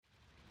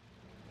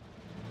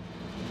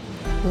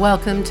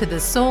Welcome to the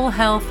Soul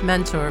Health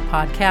Mentor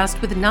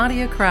podcast with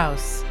Nadia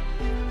Kraus.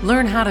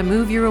 Learn how to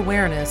move your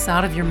awareness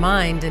out of your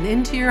mind and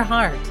into your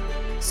heart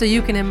so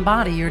you can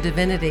embody your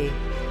divinity,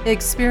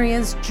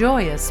 experience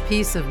joyous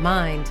peace of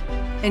mind,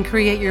 and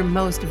create your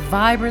most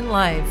vibrant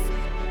life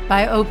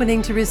by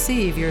opening to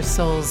receive your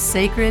soul's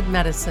sacred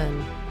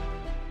medicine.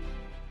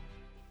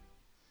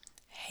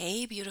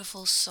 Hey,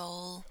 beautiful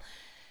soul.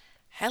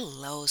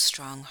 Hello,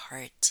 strong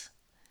heart.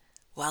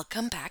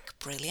 Welcome back,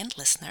 brilliant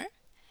listener.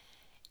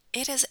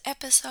 It is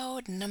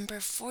episode number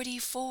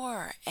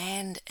 44,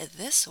 and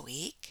this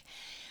week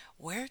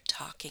we're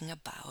talking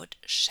about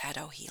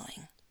shadow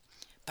healing.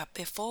 But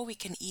before we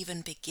can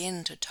even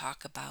begin to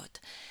talk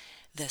about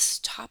this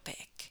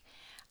topic,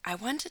 I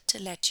wanted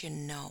to let you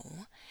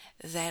know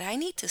that I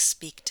need to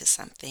speak to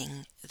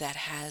something that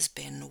has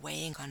been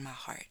weighing on my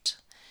heart.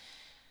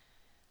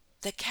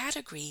 The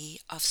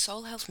category of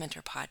Soul Health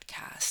Mentor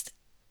podcast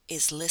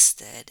is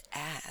listed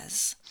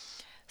as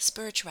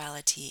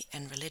spirituality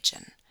and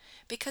religion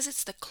because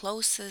it's the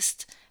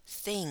closest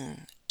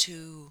thing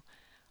to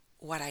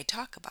what I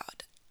talk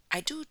about.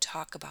 I do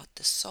talk about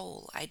the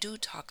soul. I do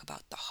talk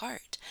about the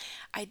heart.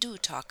 I do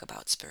talk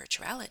about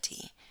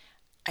spirituality.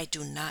 I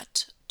do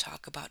not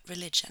talk about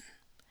religion.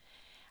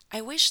 I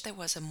wish there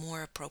was a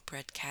more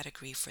appropriate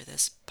category for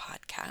this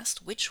podcast,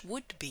 which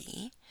would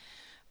be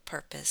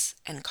purpose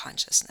and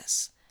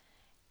consciousness.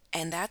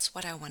 And that's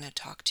what I want to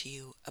talk to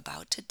you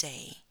about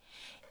today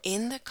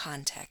in the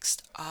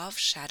context of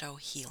shadow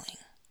healing.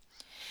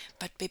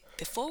 But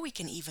before we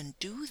can even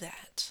do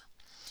that,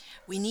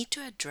 we need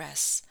to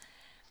address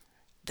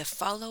the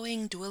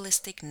following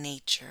dualistic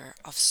nature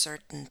of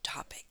certain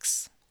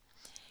topics.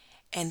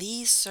 And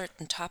these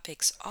certain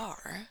topics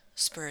are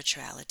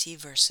spirituality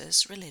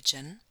versus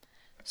religion,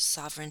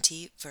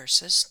 sovereignty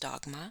versus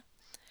dogma,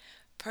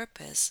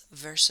 purpose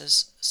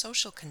versus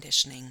social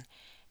conditioning,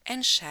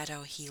 and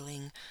shadow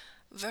healing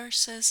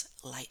versus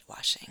light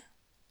washing.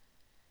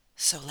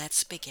 So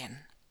let's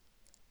begin.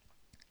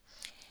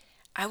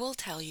 I will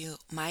tell you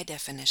my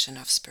definition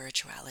of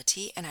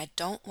spirituality, and I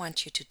don't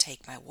want you to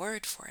take my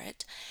word for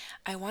it.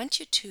 I want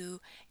you to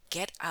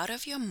get out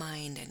of your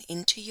mind and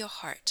into your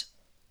heart.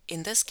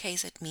 In this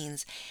case, it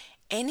means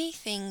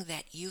anything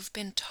that you've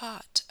been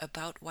taught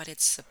about what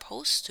it's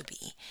supposed to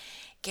be.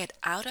 Get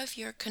out of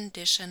your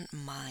conditioned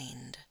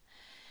mind.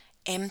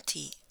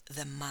 Empty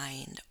the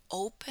mind.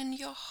 Open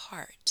your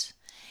heart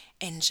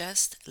and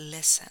just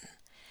listen.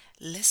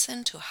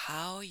 Listen to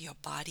how your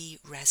body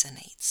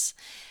resonates.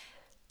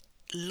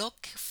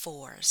 Look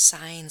for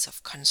signs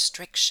of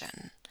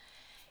constriction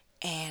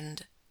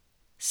and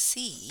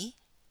see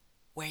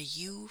where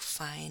you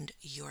find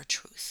your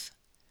truth.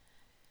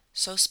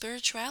 So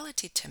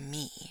spirituality to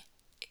me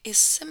is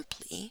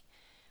simply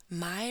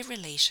my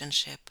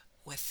relationship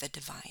with the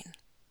divine.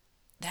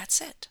 That's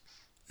it.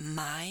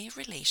 My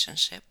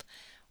relationship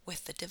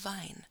with the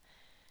divine.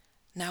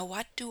 Now,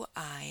 what do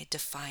I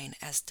define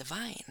as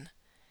divine?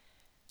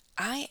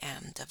 I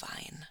am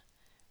divine.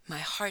 My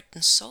heart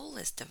and soul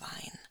is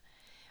divine.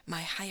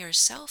 My higher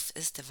self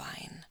is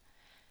divine.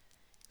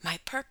 My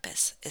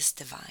purpose is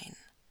divine.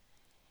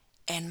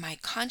 And my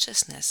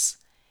consciousness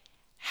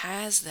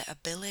has the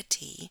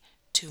ability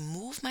to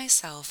move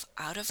myself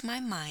out of my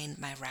mind,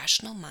 my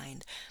rational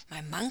mind, my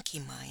monkey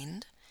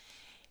mind,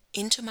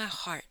 into my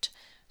heart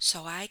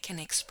so I can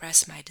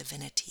express my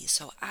divinity,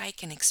 so I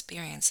can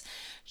experience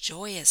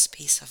joyous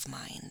peace of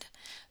mind,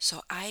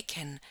 so I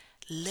can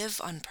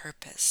live on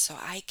purpose, so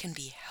I can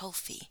be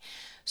healthy,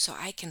 so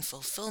I can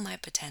fulfill my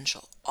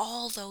potential.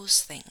 All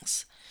those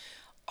things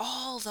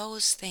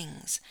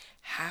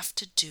have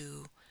to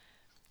do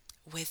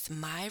with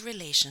my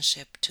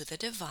relationship to the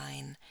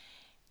divine,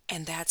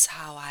 and that's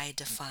how I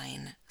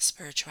define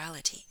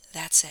spirituality.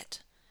 That's it.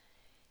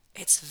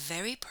 It's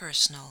very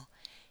personal.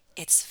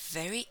 It's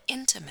very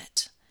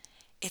intimate.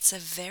 It's a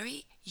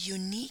very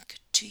unique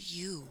to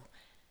you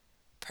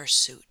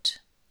pursuit.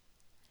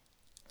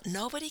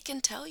 Nobody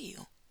can tell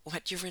you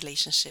what your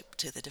relationship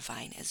to the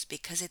divine is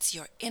because it's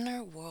your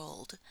inner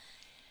world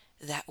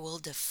that will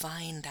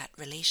define that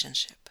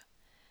relationship.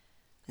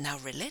 Now,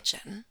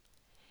 religion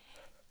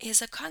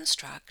is a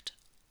construct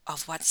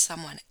of what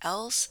someone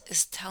else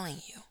is telling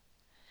you.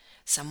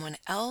 Someone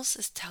else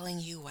is telling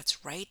you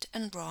what's right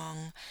and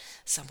wrong.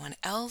 Someone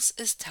else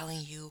is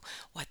telling you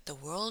what the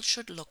world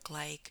should look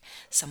like.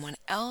 Someone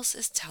else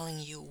is telling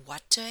you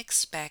what to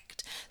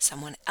expect.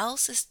 Someone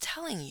else is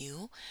telling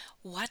you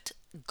what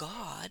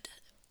God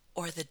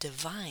or the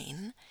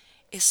divine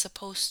is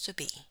supposed to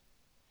be.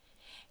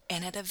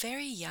 And at a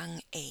very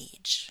young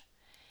age,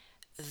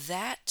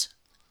 that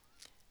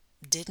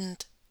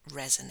didn't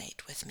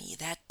resonate with me.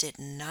 That did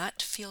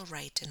not feel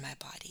right in my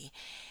body.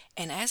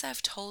 And as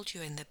I've told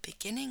you in the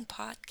beginning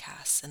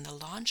podcasts, in the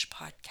launch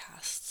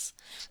podcasts,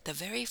 the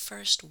very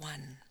first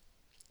one,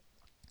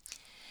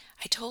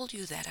 I told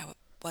you that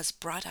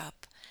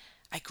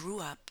I grew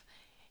up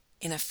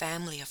in a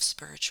family of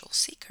spiritual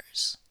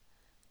seekers.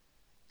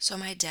 So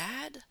my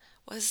dad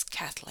was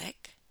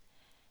Catholic.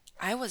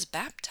 I was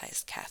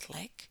baptized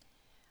Catholic.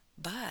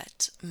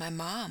 But my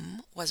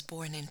mom was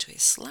born into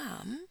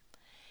Islam,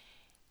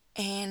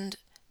 and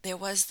there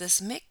was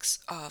this mix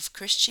of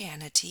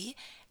Christianity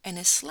and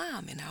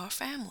Islam in our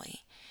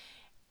family.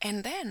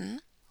 And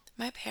then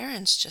my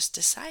parents just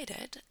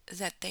decided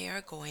that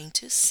they're going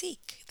to see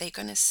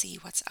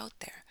what's out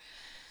there.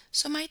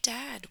 So my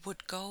dad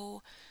would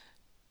go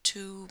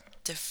to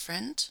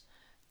different,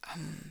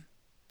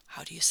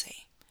 how do you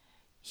say?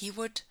 He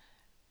would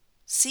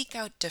seek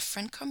out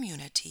different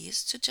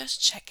communities to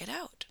just check it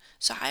out.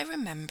 So I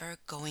remember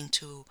going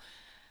to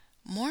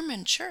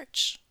Mormon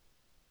church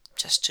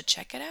just to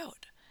check it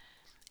out.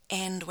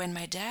 And when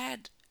my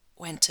dad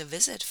went to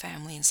visit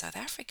family in South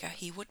Africa,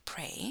 he would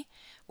pray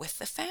with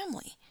the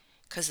family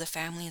because the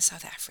family in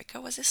South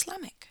Africa was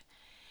Islamic.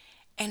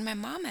 And my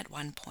mom at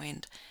one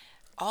point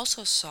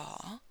also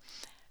saw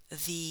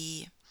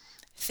the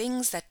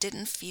things that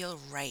didn't feel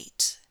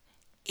right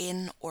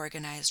in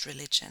organized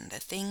religion, the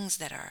things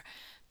that are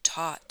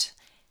taught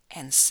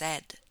and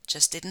said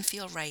just didn't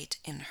feel right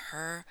in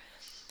her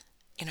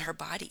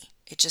body.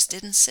 It just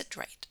didn't sit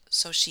right.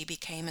 So she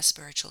became a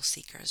spiritual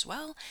seeker as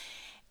well.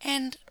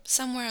 And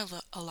somewhere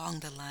along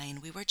the line,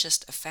 we were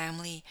just a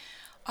family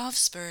of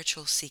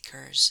spiritual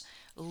seekers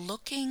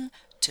looking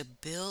to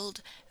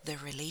build the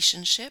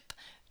relationship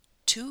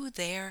to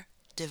their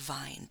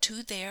divine,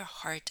 to their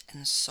heart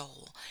and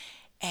soul,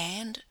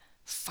 and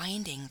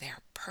finding their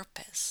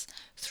purpose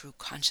through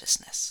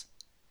consciousness.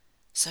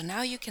 So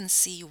now you can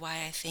see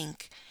why I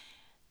think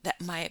that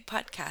my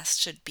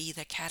podcast should be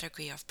the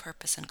category of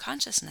purpose and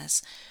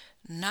consciousness,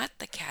 not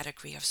the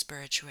category of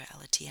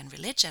spirituality and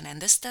religion.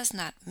 And this does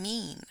not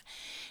mean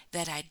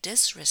that I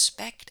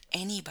disrespect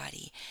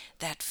anybody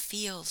that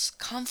feels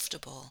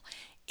comfortable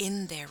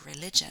in their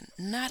religion.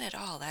 Not at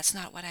all. That's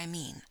not what I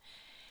mean.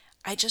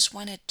 I just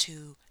wanted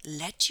to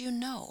let you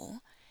know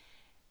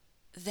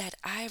that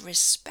I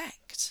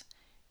respect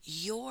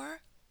your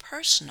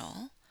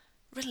personal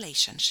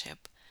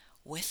relationship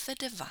with the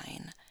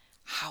divine,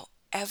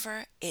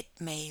 however it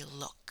may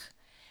look.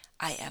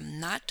 I am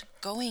not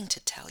going to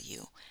tell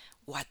you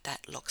what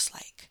that looks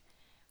like.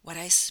 What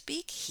I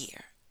speak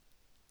here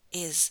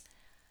is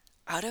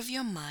out of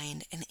your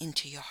mind and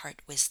into your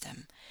heart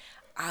wisdom,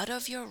 out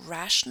of your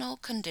rational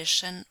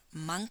condition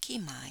monkey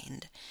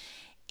mind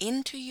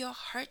into your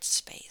heart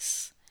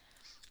space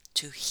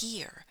to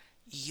hear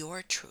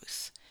your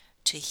truth,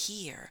 to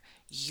hear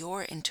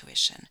your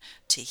intuition,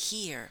 to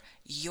hear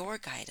your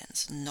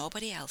guidance,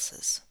 nobody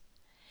else's.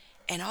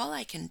 And all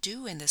I can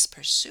do in this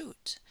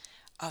pursuit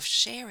of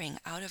sharing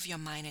out of your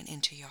mind and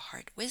into your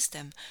heart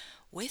wisdom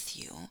with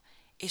you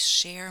is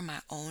share my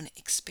own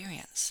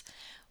experience,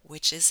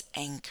 which is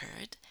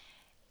anchored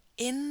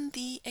in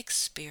the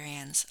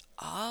experience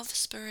of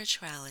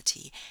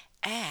spirituality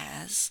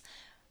as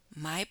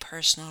my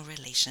personal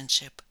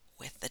relationship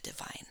with the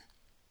divine.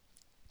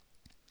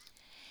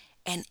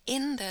 And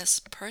in this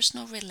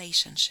personal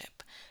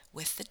relationship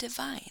with the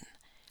divine,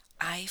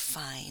 I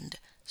find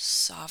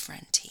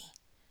sovereignty.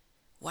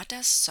 What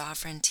does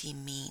sovereignty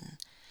mean?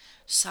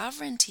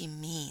 Sovereignty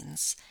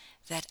means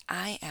that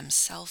I am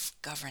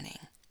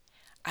self-governing.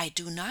 I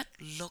do not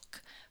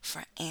look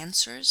for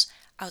answers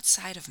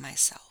outside of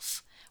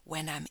myself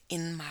when I'm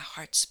in my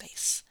heart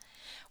space.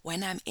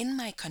 When I'm in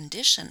my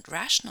conditioned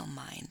rational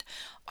mind,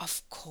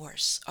 of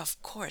course,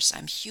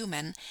 I'm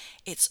human.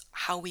 It's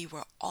how we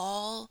were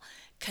all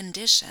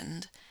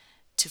conditioned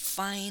to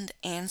find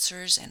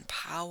answers and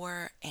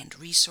power and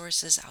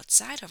resources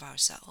outside of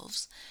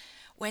ourselves,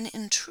 when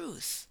in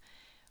truth,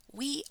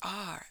 we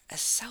are a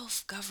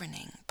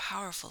self-governing,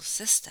 powerful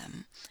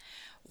system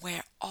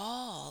where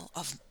all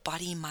of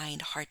body,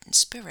 mind, heart, and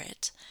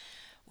spirit,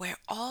 where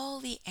all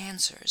the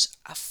answers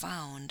are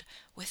found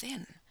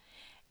within.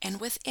 And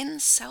within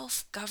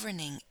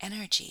self-governing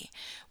energy,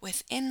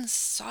 within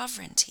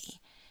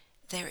sovereignty,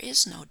 there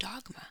is no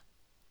dogma.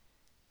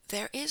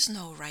 There is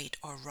no right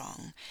or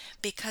wrong,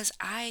 because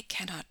I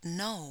cannot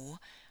know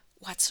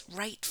what's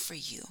right for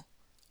you.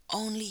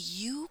 Only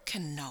you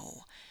can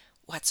know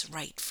what's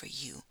right for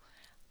you.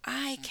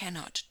 I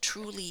cannot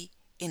truly,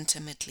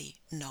 intimately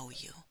know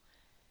you.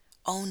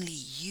 Only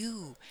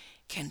you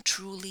can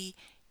truly,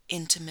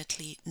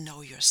 intimately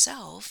know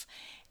yourself.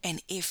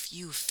 And if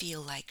you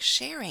feel like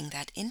sharing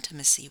that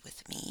intimacy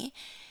with me,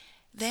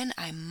 then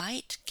I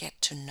might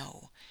get to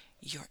know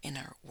your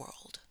inner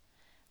world.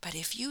 But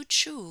if you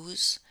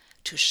choose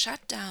to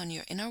shut down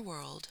your inner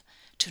world,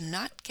 to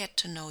not get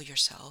to know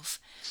yourself,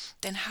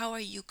 then how are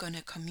you going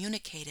to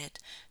communicate it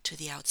to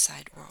the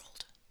outside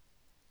world?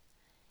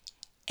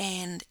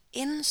 And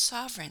in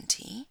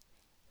sovereignty,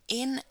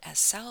 in a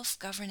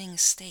self-governing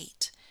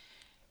state,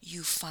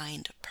 you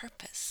find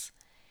purpose.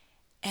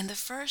 And the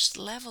first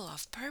level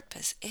of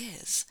purpose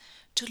is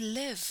to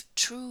live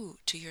true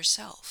to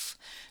yourself,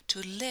 to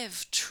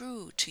live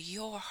true to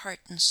your heart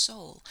and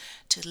soul,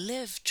 to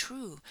live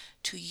true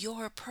to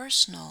your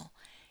personal,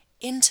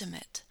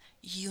 intimate,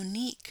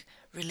 unique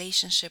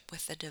relationship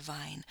with the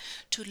divine,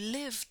 to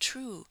live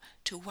true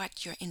to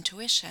what your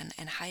intuition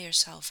and higher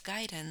self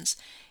guidance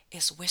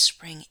is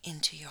whispering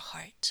into your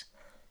heart.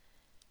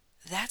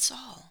 That's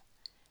all.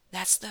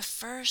 That's the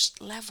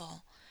first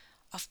level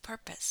of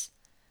purpose.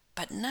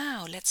 But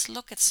now let's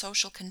look at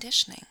social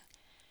conditioning.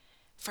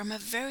 From a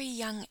very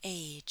young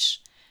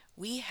age,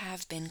 we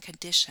have been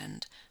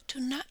conditioned to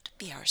not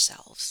be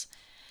ourselves.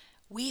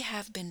 We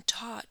have been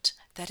taught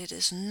that it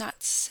is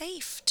not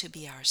safe to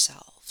be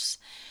ourselves.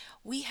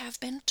 We have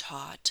been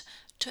taught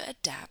to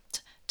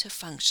adapt, to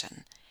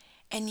function.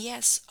 And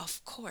yes,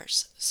 of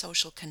course,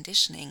 social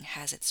conditioning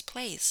has its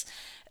place.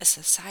 A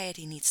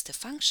society needs to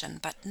function.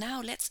 But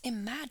now let's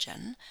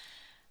imagine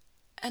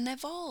an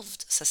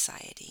evolved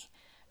society,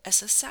 a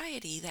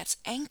society that's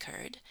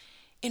anchored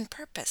in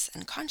purpose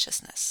and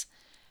consciousness.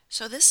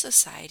 So this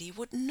society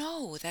would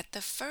know that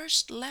the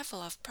first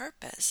level of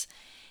purpose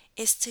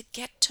is to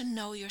get to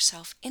know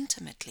yourself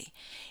intimately.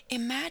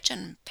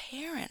 Imagine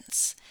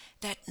parents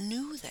that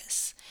knew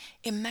this.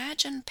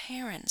 Imagine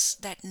parents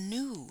that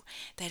knew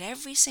that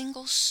every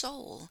single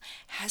soul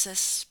has a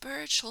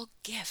spiritual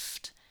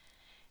gift,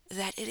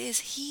 that it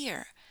is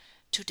here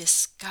to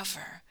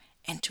discover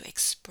and to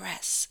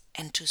express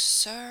and to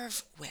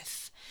serve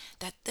with,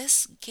 that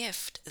this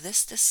gift,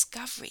 this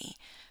discovery,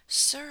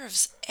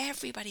 serves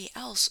everybody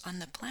else on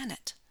the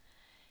planet.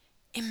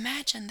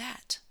 Imagine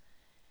that.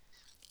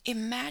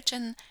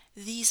 Imagine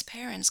these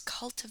parents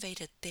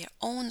cultivated their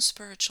own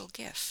spiritual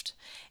gift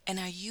and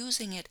are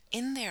using it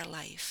in their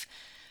life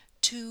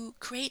to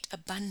create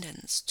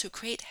abundance, to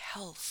create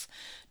health,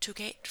 to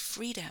create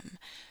freedom,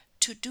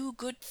 to do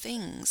good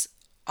things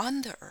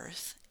on the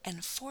earth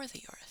and for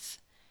the earth.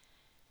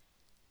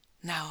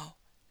 Now,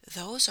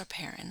 those are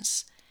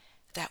parents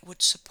that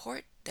would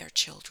support their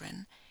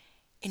children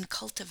in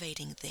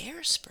cultivating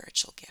their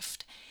spiritual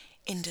gift,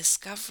 in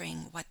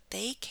discovering what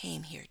they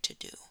came here to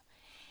do.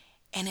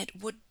 And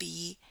it would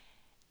be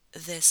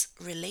this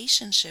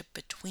relationship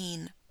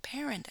between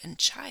parent and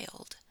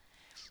child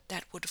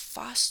that would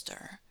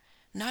foster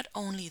not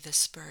only the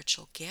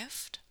spiritual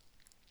gift,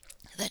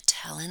 the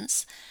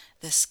talents,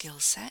 the skill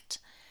set,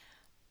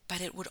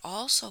 but it would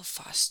also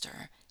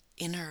foster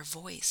inner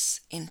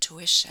voice,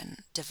 intuition,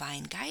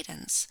 divine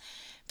guidance,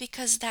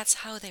 because that's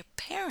how their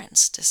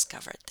parents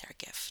discovered their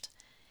gift.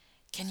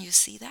 Can you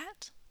see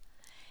that?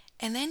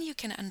 And then you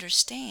can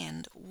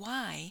understand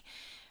why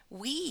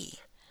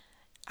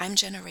I'm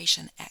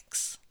Generation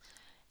X,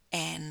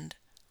 and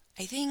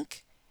I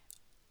think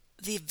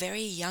the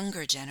very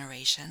younger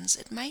generations,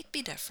 it might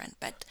be different,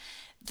 but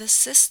the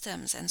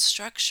systems and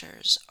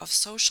structures of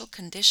social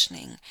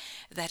conditioning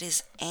that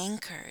is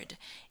anchored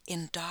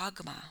in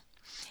dogma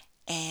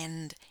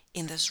and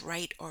in this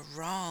right or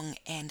wrong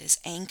and is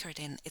anchored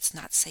in it's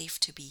not safe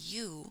to be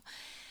you,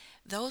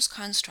 those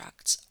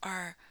constructs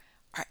are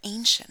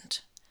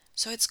ancient.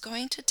 So it's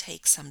going to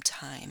take some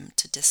time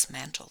to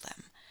dismantle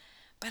them.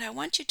 But I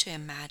want you to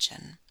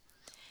imagine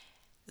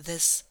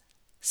this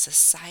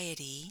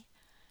society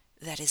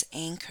that is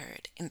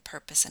anchored in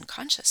purpose and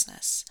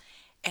consciousness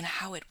and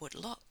how it would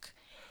look.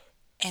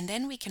 And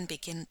then we can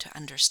begin to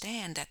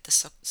understand that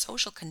the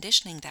social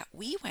conditioning that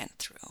we went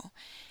through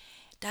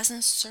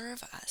doesn't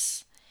serve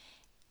us.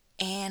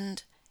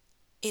 And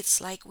it's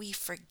like we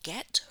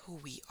forget who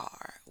we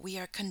are. We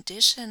are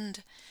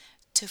conditioned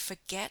to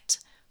forget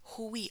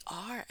who we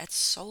are at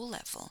soul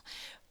level.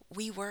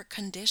 We were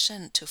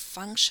conditioned to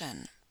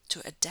function,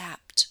 to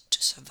adapt,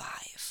 to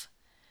survive.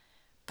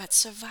 But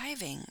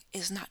surviving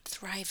is not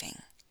thriving.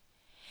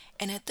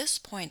 And at this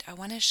point, I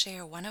want to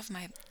share one of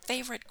my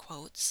favorite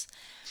quotes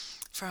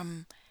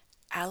from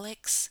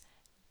Alex,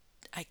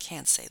 I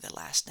can't say the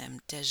last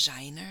name,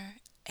 Degeiner.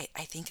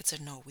 I think it's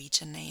a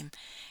Norwegian name,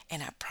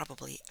 and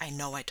I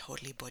know I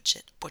totally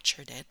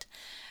butchered it.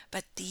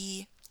 But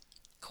the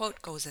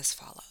quote goes as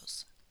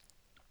follows.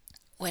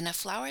 When a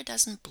flower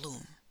doesn't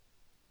bloom,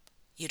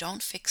 you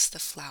don't fix the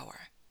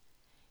flower.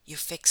 You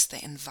fix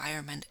the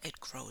environment it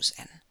grows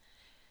in.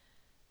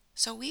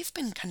 So we've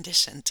been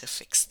conditioned to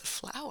fix the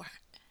flower.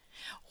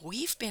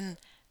 We've been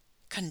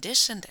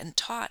conditioned and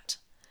taught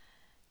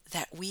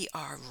that we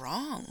are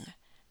wrong,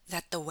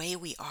 that the way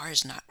we are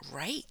is not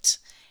right,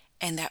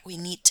 and that we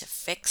need to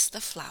fix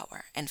the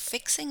flower. And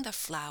fixing the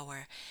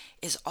flower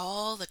is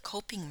all the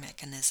coping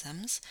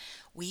mechanisms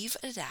we've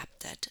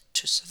adapted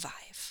to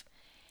survive.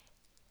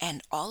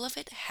 And all of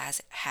it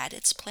has had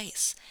its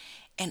place.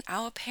 And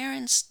our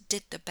parents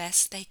did the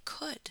best they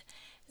could.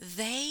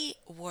 They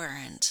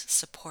weren't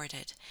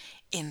supported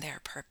in their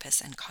purpose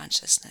and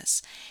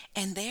consciousness.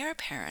 And their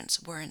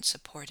parents weren't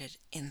supported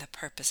in the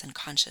purpose and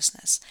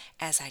consciousness,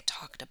 as I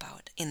talked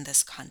about in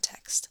this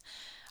context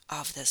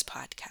of this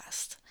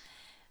podcast.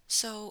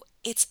 So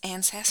it's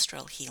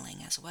ancestral healing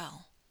as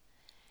well.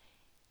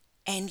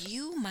 And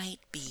you might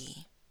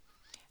be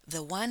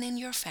the one in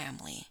your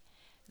family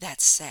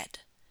that said,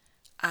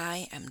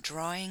 I am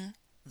drawing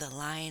the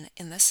line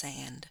in the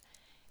sand.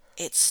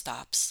 It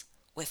stops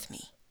with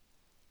me.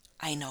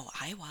 I know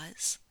I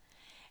was.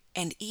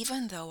 And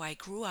even though I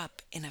grew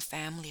up in a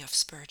family of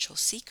spiritual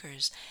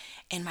seekers,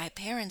 and my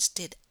parents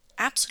did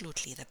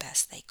absolutely the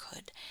best they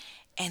could,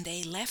 and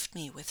they left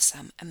me with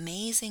some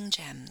amazing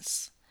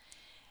gems,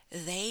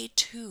 they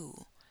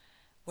too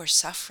were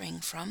suffering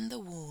from the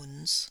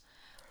wounds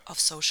of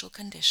social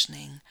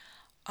conditioning,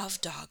 of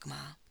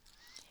dogma,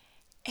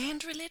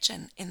 and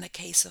religion in the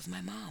case of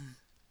my mom.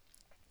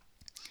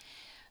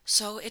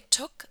 So it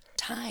took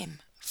time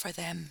for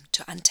them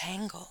to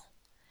untangle.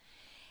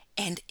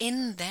 And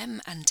in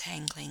them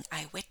untangling,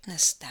 I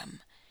witnessed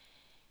them.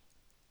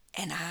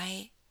 And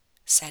I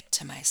said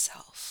to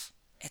myself,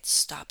 it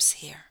stops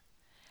here.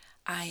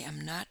 I am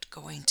not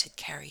going to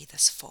carry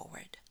this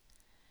forward.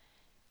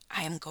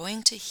 I am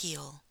going to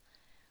heal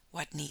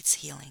what needs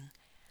healing.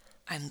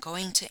 I'm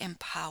going to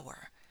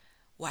empower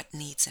what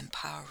needs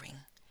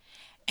empowering.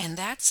 And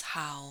that's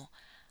how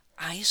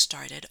I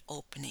started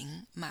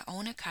opening my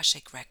own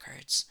Akashic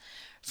records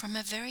from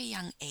a very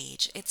young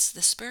age. It's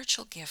the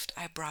spiritual gift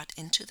I brought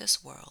into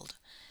this world.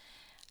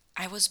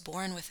 I was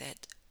born with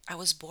it. I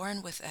was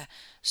born with a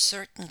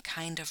certain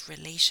kind of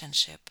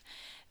relationship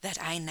that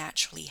I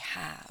naturally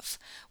have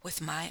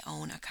with my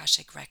own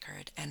Akashic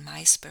record and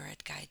my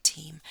spirit guide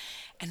team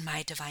and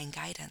my divine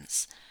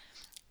guidance.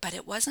 But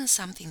it wasn't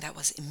something that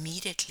was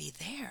immediately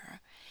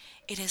there.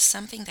 It is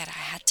something that I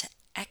had to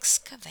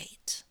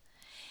excavate.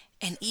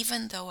 And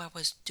even though I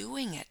was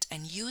doing it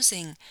and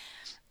using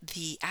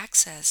the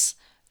access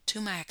to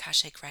my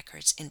Akashic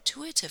records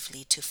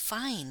intuitively to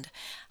find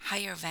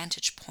higher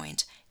vantage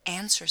point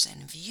answers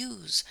and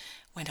views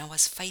when I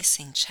was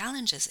facing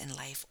challenges in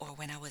life, or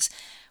when I was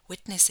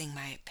witnessing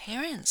my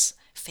parents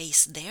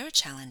face their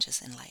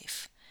challenges in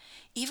life,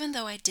 even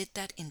though I did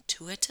that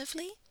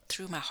intuitively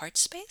through my heart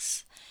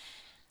space,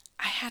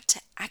 I had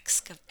to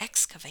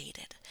excavate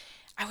it.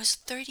 I was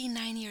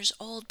 39 years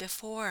old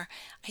before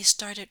I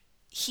started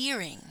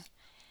hearing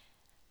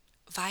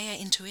via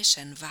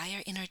intuition,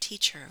 via inner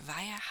teacher,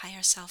 via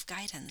higher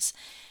self-guidance.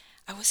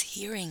 I was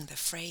hearing the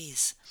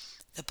phrase,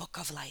 the book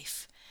of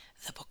life,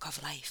 the book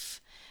of life,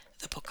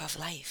 the book of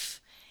life,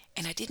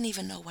 and I didn't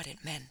even know what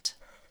it meant.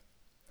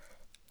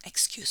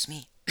 Excuse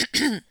me.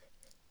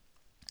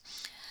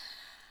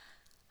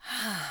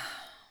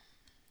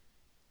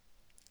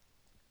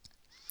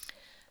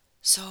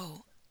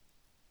 So,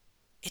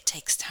 it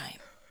takes time.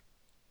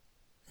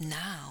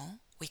 Now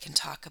we can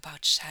talk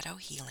about shadow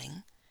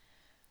healing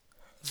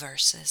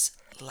versus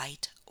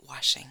light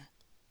washing.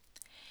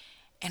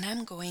 And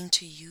I'm going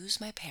to use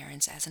my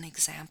parents as an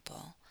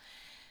example.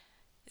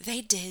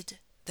 They did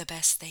the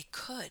best they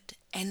could,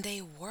 and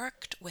they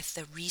worked with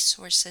the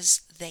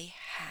resources they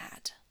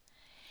had.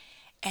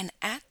 And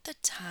at the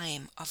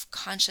time of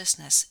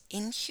consciousness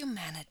in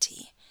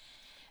humanity,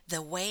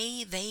 the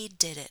way they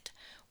did it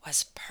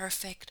was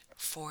perfect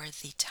for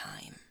the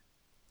time.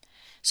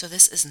 So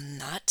this is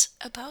not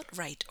about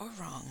right or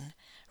wrong.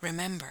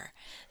 Remember,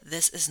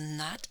 this is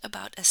not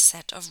about a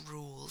set of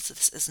rules.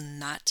 This is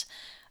not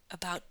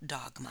about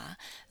dogma.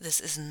 This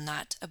is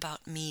not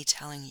about me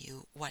telling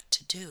you what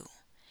to do.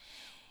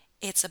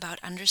 It's about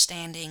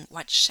understanding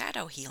what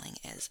shadow healing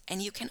is.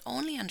 And you can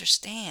only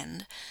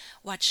understand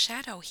what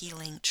shadow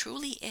healing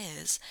truly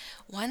is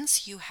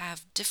once you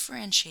have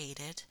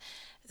differentiated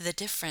the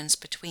difference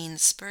between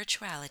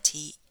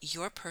spirituality,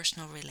 your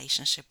personal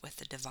relationship with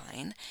the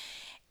divine,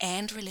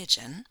 and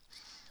religion,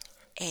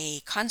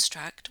 a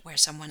construct where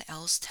someone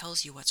else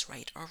tells you what's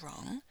right or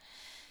wrong.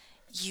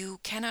 You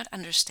cannot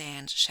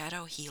understand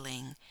shadow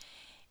healing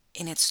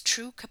in its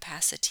true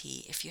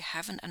capacity if you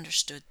haven't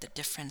understood the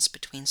difference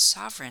between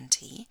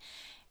sovereignty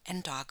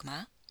and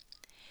dogma.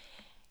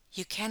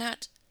 You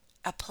cannot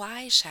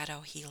apply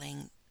shadow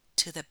healing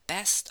to the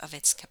best of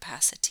its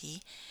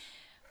capacity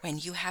when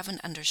you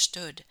haven't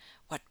understood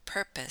what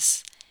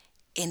purpose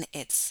in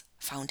its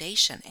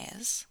foundation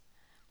is.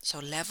 So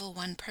level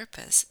 1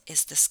 purpose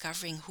is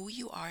discovering who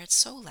you are at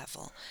soul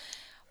level,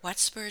 what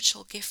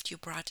spiritual gift you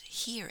brought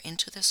here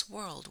into this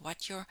world,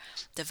 what your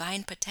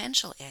divine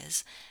potential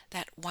is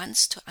that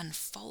wants to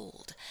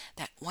unfold,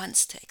 that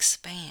wants to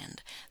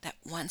expand, that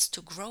wants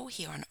to grow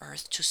here on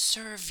earth to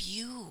serve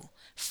you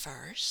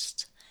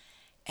first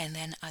and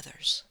then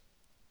others.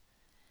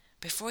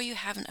 Before you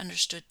haven't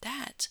understood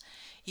that,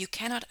 you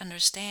cannot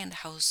understand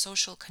how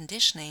social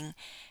conditioning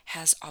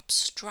has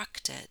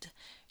obstructed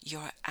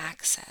your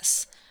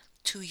access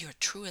to your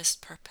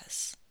truest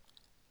purpose.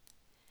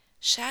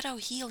 Shadow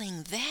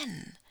healing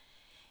then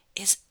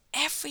is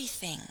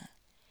everything,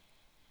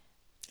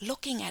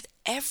 looking at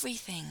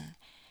everything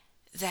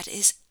that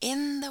is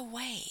in the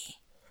way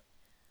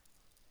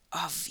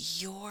of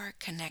your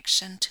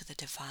connection to the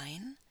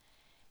divine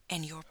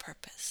and your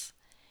purpose.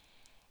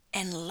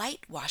 And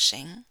light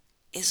washing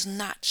is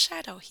not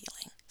shadow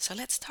healing. So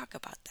let's talk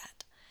about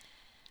that.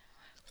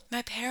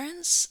 My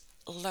parents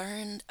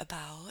learned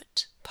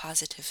about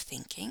positive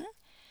thinking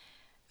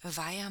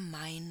via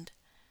mind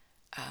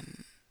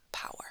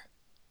power.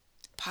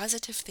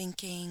 Positive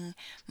thinking,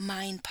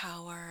 mind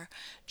power,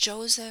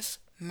 Joseph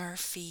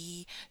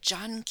Murphy,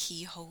 John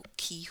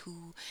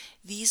Kehoe,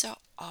 these are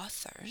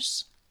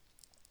authors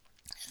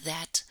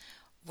that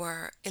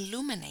were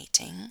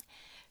illuminating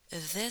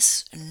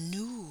this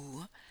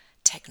new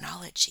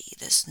technology,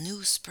 this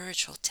new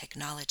spiritual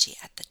technology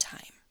at the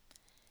time.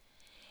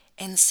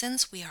 And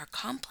since we are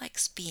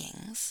complex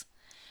beings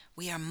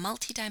We are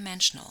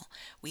multidimensional.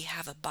 We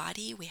have a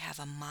body, we have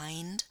a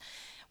mind,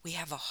 we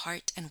have a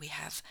heart, and we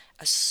have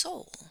a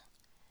soul.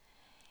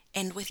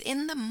 And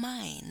within the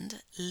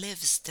mind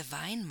lives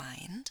divine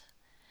mind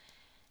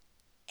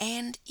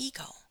and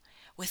ego.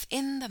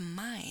 Within the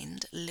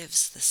mind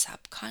lives the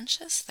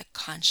subconscious, the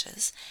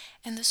conscious,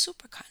 and the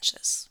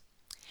superconscious.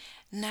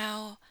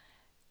 Now,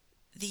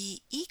 the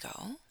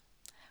ego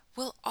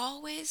will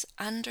always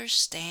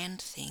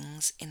understand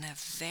things in a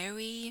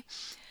very,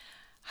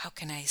 how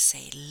can I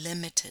say,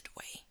 limited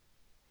way.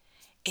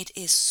 It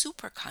is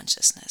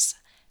superconsciousness,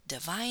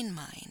 divine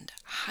mind,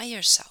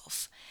 higher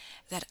self,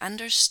 that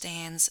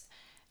understands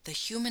the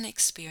human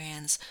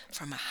experience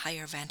from a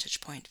higher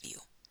vantage point view.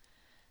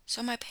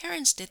 So my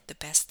parents did the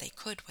best they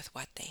could with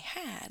what they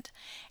had,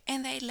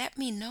 and they let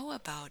me know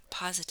about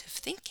positive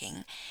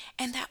thinking,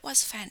 and that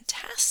was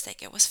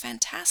fantastic. It was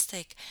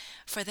fantastic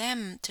for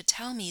them to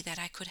tell me that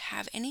I could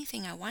have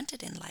anything I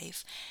wanted in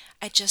life.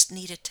 I just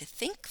needed to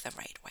think the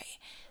right way.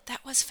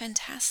 That was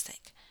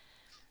fantastic.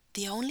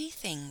 The only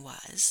thing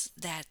was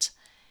that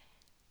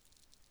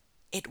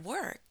it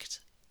worked.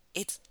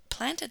 It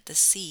planted the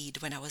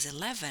seed when I was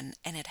 11,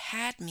 and it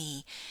had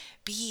me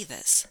be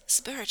this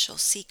spiritual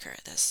seeker,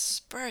 this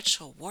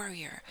spiritual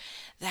warrior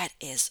that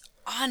is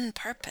on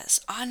purpose,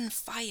 on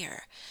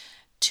fire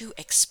to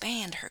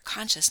expand her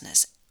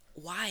consciousness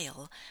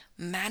while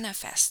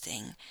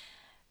manifesting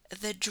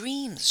the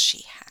dreams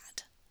she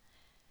had.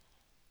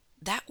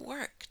 That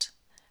worked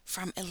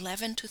from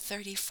 11 to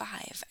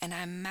 35, and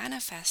I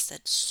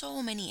manifested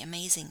so many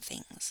amazing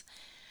things.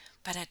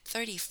 But at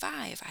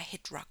 35, I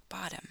hit rock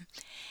bottom,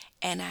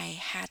 and I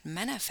had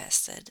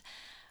manifested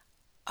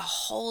a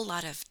whole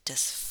lot of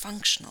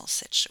dysfunctional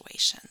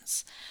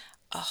situations,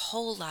 a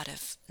whole lot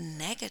of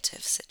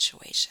negative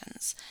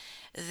situations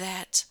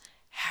that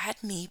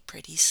had me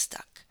pretty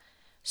stuck.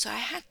 So I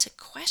had to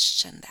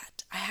question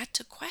that. I had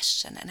to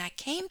question, and I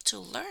came to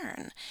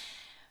learn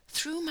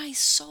through my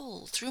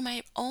soul, through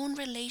my own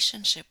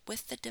relationship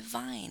with the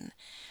divine,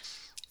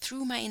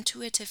 through my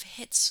intuitive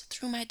hits,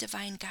 through my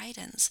divine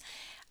guidance.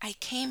 I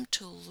came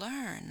to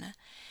learn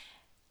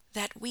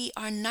that we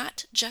are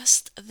not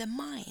just the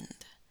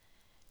mind.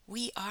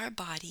 We are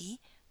body,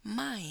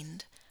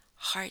 mind,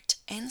 heart,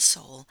 and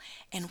soul.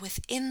 And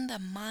within the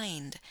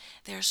mind,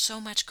 there's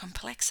so much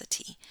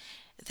complexity.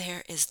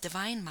 There is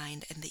divine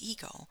mind and the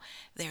ego.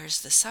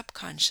 There's the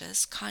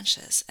subconscious,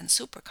 conscious, and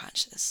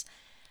superconscious.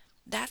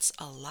 That's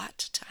a lot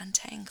to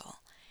untangle.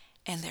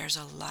 And there's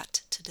a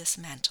lot to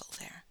dismantle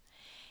there.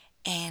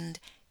 And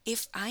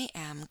if I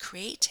am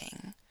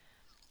creating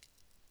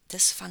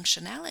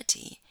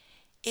dysfunctionality,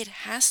 it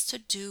has to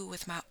do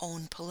with my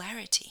own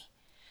polarity.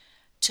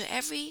 To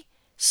every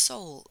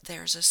soul,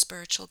 there's a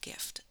spiritual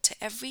gift. To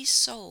every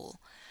soul,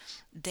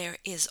 there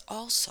is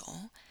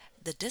also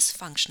the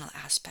dysfunctional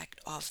aspect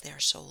of their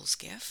soul's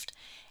gift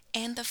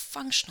and the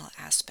functional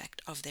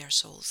aspect of their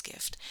soul's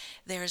gift.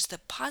 There's the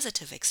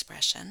positive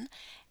expression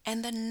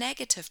and the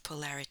negative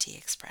polarity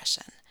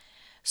expression.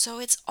 So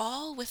it's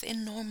all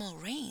within normal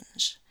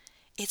range.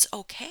 It's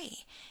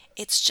okay.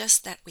 It's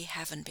just that we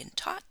haven't been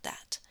taught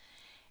that.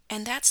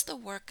 And that's the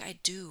work I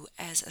do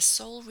as a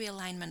soul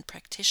realignment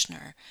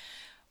practitioner,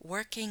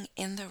 working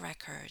in the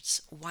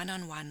records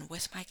one-on-one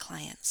with my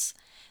clients.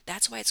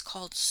 That's why it's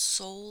called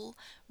soul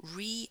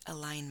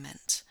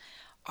realignment.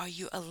 Are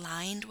you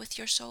aligned with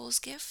your soul's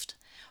gift?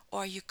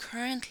 Or are you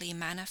currently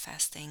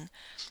manifesting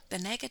the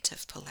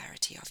negative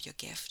polarity of your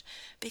gift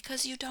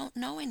because you don't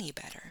know any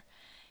better?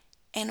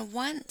 And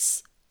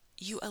once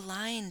you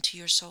align to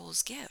your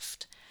soul's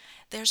gift,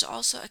 there's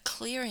also a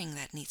clearing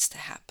that needs to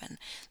happen.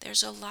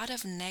 There's a lot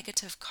of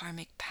negative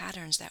karmic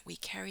patterns that we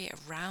carry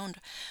around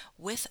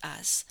with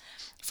us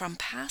from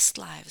past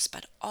lives,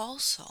 but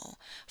also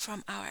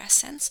from our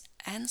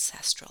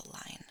ancestral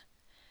line.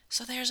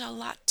 So there's a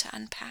lot to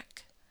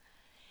unpack.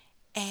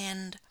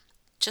 And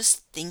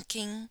just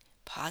thinking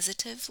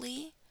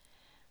positively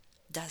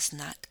does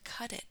not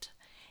cut it.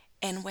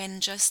 And when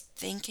just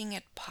thinking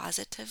it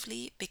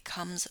positively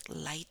becomes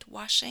light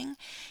washing,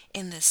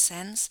 in the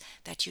sense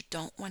that you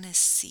don't want to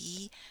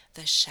see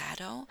the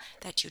shadow,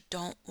 that you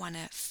don't want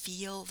to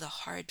feel the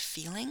hard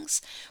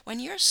feelings, when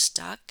you're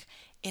stuck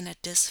in a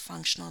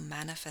dysfunctional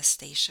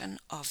manifestation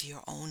of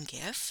your own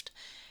gift,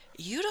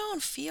 you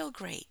don't feel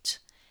great.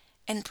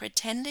 And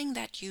pretending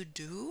that you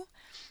do,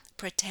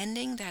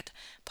 pretending that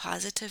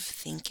positive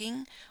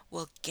thinking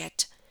will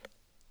get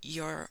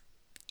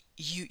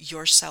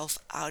yourself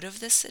out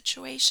of this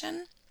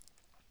situation,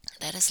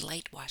 that is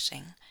light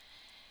washing.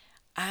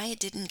 I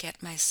didn't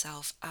get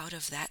myself out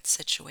of that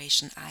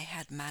situation I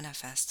had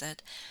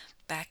manifested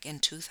back in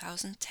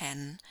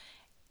 2010,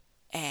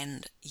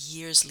 and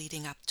years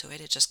leading up to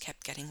it just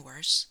kept getting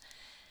worse.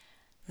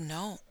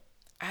 No,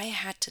 I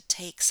had to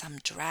take some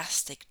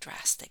drastic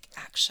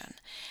action.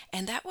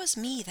 And that was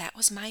me, that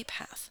was my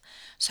path.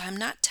 So I'm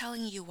not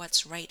telling you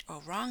what's right or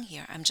wrong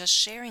here. I'm just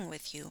sharing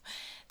with you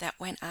that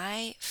when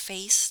I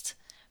faced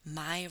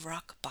my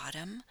rock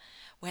bottom,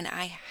 when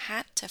I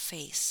had to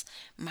face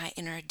my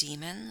inner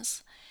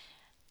demons,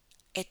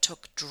 it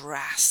took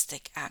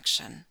drastic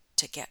action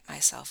to get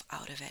myself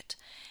out of it.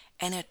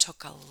 And it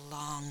took a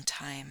long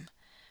time.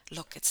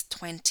 Look, it's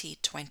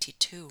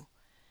 2022.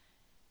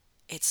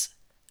 It's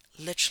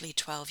literally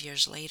 12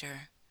 years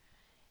later.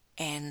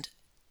 And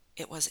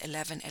it was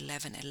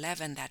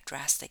 11/11/11 that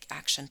drastic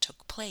action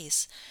took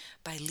place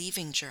by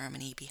leaving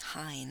Germany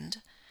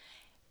behind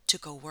to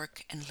go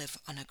work and live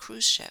on a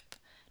cruise ship,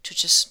 to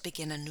just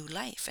begin a new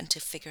life and to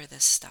figure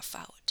this stuff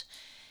out.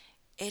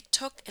 It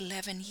took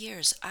 11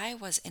 years. I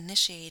was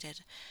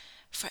initiated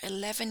for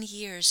 11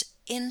 years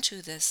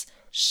into this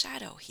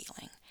shadow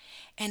healing.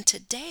 And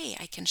today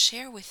I can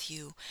share with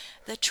you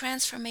the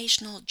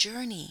transformational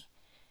journey.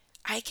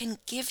 I can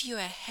give you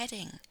a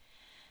heading.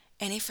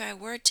 And if I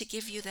were to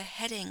give you the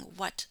heading,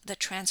 what the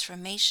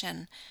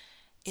transformation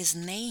is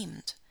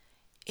named,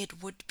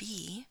 it would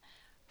be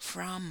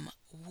from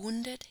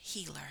wounded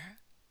healer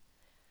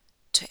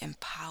to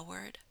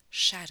empowered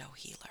shadow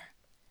healer.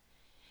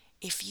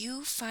 If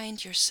you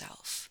find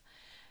yourself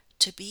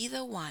to be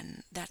the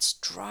one that's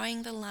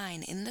drawing the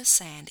line in the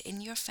sand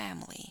in your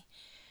family,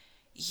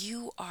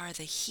 you are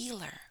the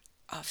healer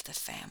of the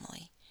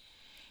family.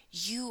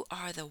 You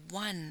are the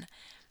one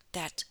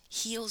that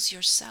heals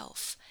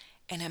yourself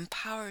and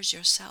empowers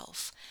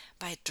yourself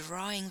by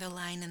drawing the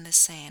line in the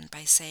sand,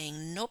 by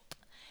saying, nope,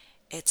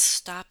 it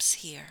stops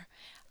here.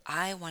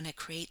 I want to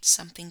create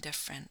something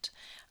different.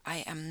 I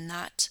am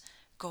not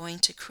going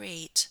to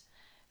create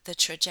the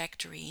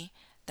trajectory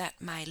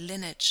that my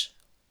lineage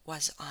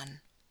was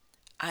on.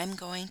 I'm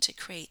going to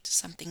create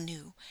something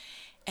new.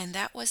 And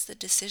that was the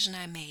decision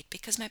I made,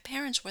 because my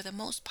parents were the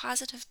most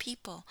positive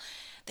people.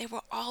 They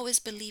were always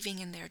believing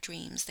in their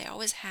dreams. They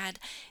always had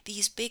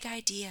these big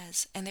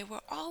ideas, and they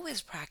were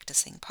always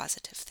practicing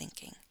positive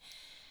thinking.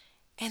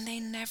 And they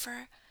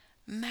never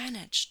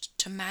managed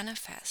to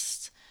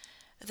manifest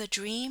the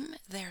dream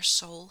their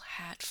soul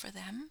had for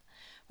them,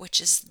 which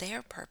is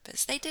their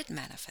purpose. They did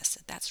manifest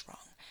it. That's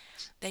wrong.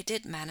 They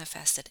did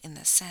manifest it in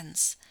the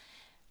sense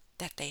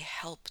that they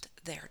helped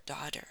their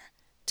daughter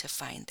to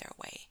find their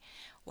way.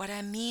 What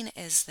I mean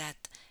is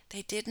that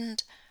they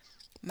didn't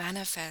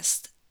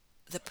manifest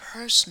the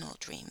personal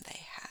dream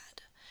they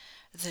had,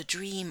 the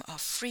dream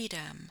of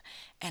freedom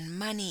and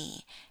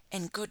money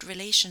and good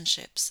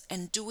relationships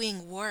and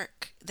doing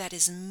work that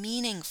is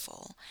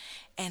meaningful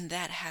and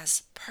that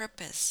has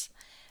purpose.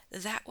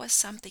 That was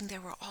something they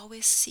were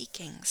always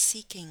seeking,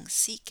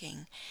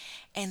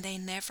 and they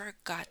never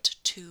got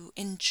to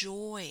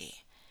enjoy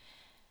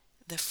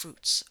the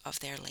fruits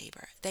of their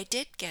labor. They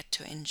did get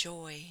to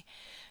enjoy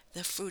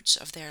the fruits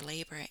of their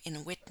labor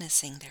in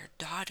witnessing their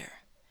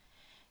daughter.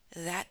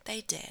 That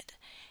they did.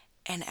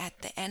 And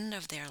at the end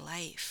of their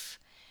life,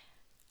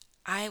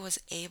 I was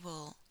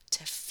able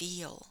to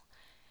feel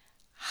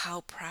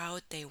how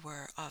proud they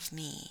were of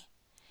me,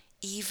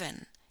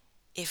 even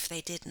if they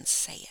didn't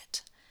say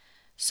it.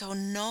 So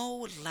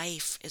no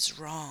life is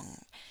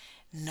wrong.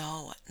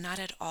 No, not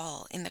at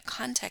all. In the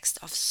context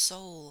of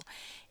soul,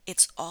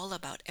 it's all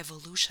about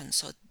evolution.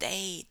 So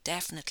they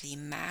definitely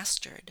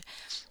mastered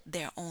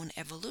their own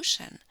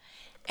evolution.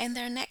 And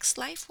their next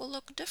life will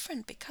look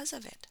different because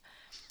of it.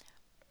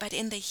 But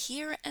in the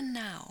here and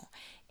now,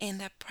 in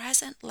the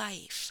present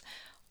life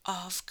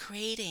of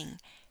creating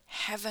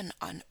heaven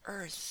on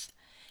earth,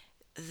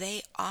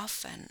 they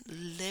often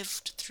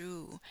lived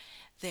through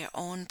their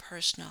own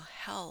personal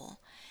hell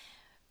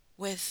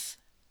with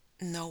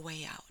no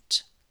way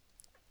out,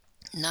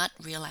 not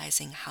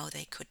realizing how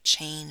they could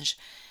change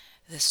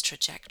this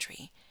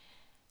trajectory.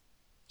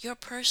 Your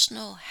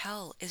personal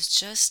hell is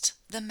just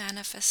the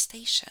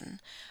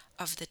manifestation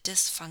of the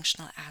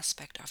dysfunctional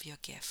aspect of your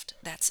gift.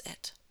 That's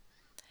it.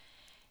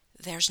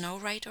 There's no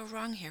right or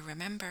wrong here.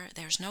 Remember,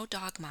 there's no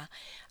dogma.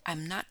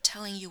 I'm not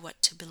telling you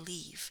what to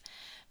believe.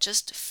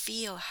 Just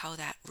feel how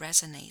that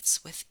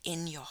resonates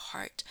within your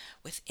heart,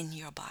 within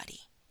your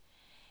body.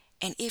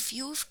 And if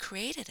you've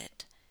created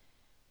it,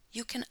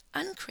 you can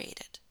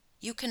uncreate it.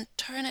 You can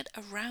turn it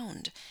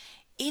around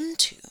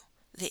into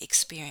the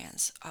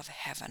experience of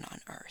heaven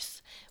on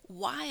earth,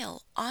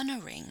 while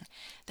honoring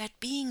that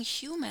being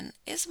human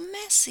is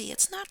messy.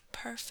 It's not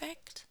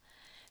perfect.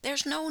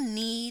 There's no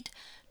need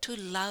to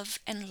love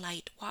and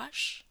light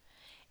wash.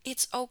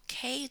 It's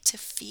okay to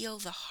feel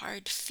the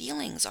hard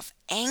feelings of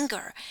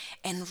anger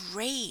and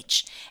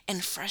rage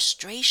and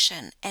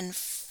frustration and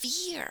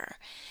fear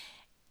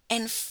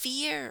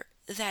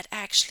that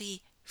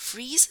actually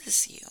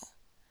freezes you.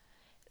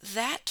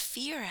 That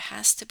fear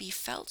has to be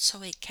felt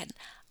so it can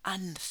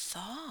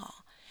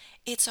unthaw.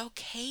 It's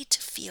okay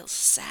to feel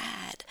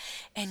sad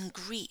and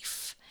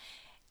grief,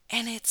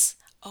 and it's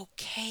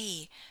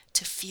okay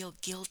to feel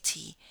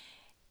guilty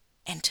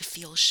and to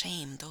feel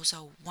shame. Those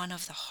are one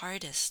of the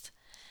hardest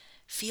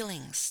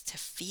feelings to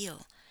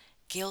feel,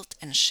 guilt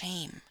and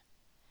shame.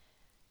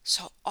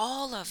 So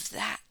all of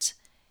that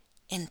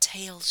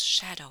entails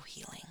shadow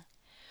healing.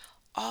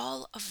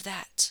 All of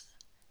that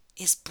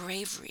is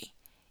bravery,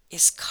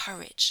 is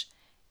courage,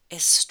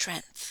 is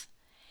strength.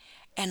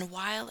 And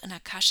while an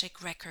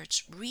Akashic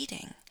Records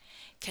reading,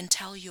 can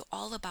tell you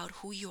all about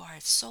who you are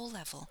at soul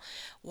level,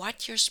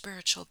 what your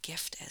spiritual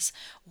gift is,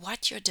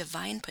 what your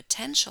divine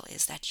potential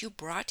is that you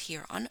brought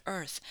here on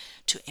earth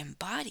to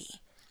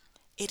embody.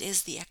 It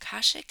is the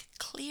Akashic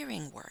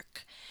clearing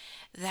work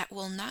that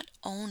will not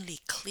only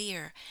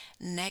clear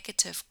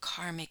negative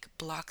karmic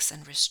blocks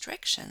and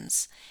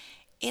restrictions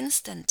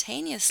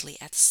instantaneously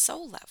at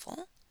soul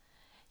level,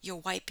 you're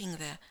wiping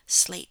the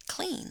slate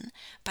clean,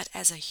 but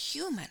as a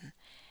human,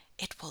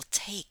 it will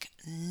take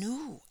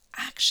new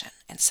action,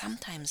 and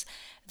sometimes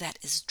that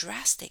is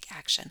drastic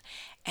action,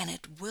 and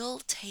it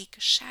will take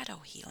shadow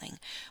healing,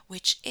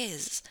 which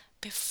is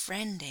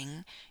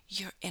befriending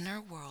your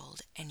inner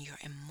world and your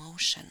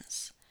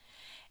emotions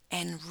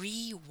and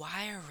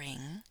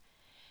rewiring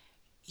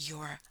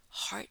your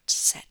heart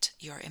set,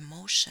 your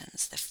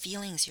emotions, the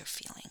feelings you're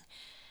feeling,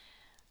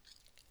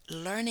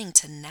 learning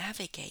to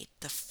navigate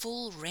the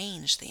full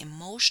range, the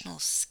emotional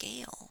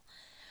scale,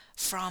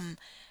 from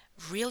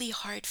really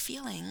hard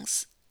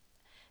feelings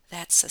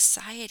that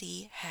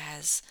society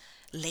has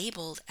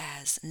labeled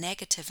as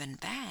negative and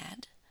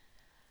bad,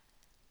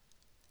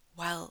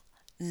 while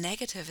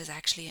negative is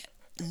actually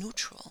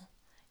neutral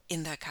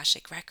in the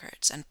Akashic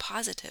records and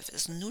positive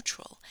is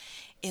neutral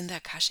in the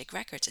Akashic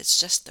records. It's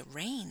just the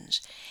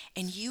range,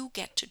 and you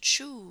get to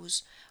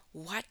choose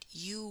what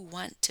you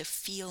want to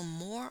feel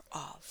more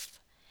of.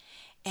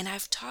 And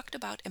I've talked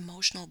about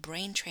emotional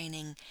brain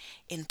training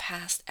in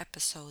past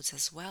episodes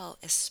as well,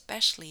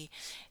 especially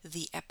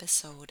the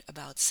episode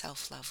about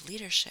self-love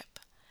leadership.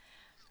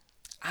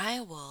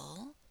 I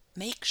will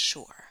make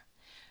sure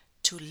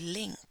to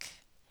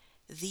link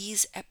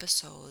these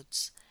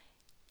episodes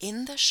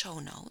in the show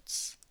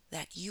notes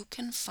that you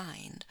can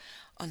find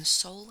on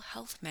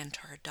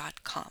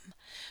soulhealthmentor.com,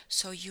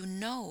 so you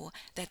know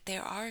that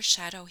there are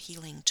shadow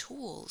healing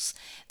tools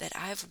that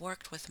I've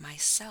worked with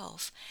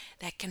myself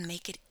that can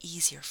make it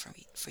easier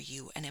for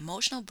you. And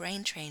emotional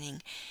brain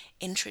training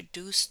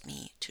introduced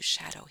me to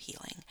shadow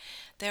healing.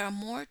 There are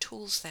more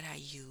tools that I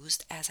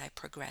used as I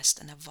progressed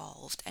and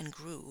evolved and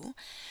grew,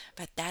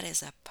 but that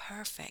is a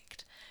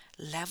perfect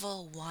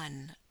level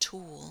 1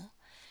 tool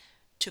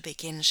to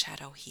begin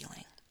shadow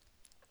healing.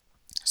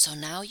 So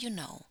now you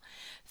know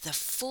the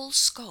full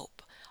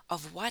scope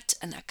of what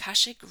an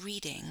Akashic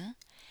reading,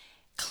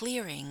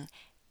 clearing,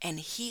 and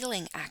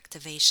healing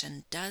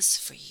activation does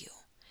for you.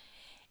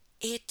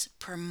 It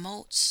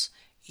promotes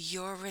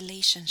your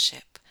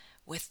relationship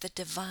with the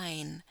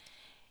divine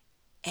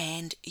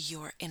and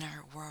your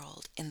inner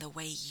world in the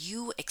way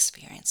you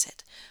experience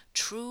it,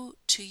 true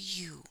to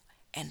you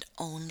and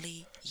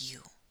only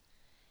you.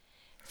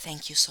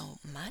 Thank you so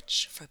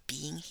much for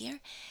being here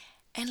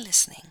and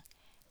listening.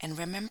 And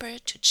remember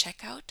to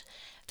check out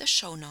the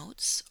show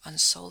notes on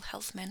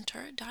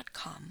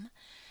soulhealthmentor.com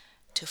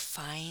to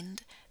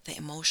find the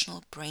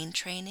emotional brain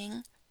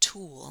training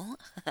tool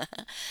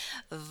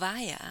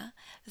via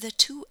the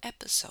 2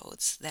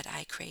 episodes that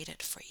I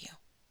created for you.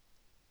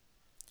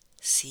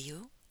 See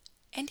you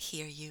and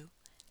hear you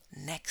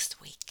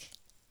next week.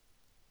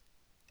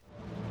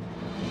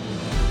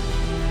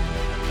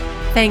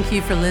 Thank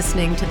you for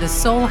listening to the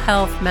Soul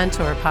Health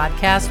Mentor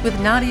podcast with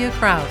Nadia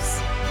Kraus.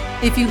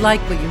 If you like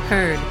what you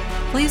heard,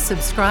 please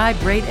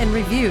subscribe, rate, and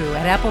review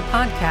at Apple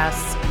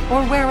Podcasts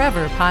or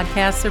wherever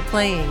podcasts are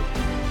playing.